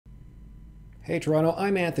Hey Toronto,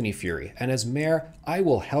 I'm Anthony Furey, and as mayor, I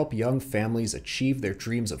will help young families achieve their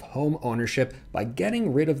dreams of home ownership by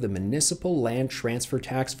getting rid of the municipal land transfer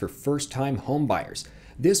tax for first-time homebuyers.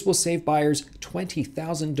 This will save buyers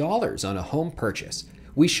 $20,000 on a home purchase.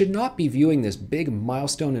 We should not be viewing this big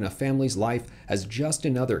milestone in a family's life as just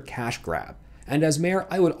another cash grab. And as mayor,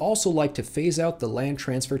 I would also like to phase out the land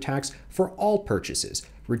transfer tax for all purchases,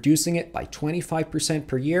 reducing it by 25%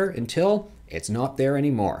 per year until it's not there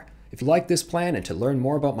anymore. If you like this plan and to learn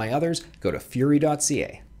more about my others, go to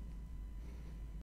furey.ca.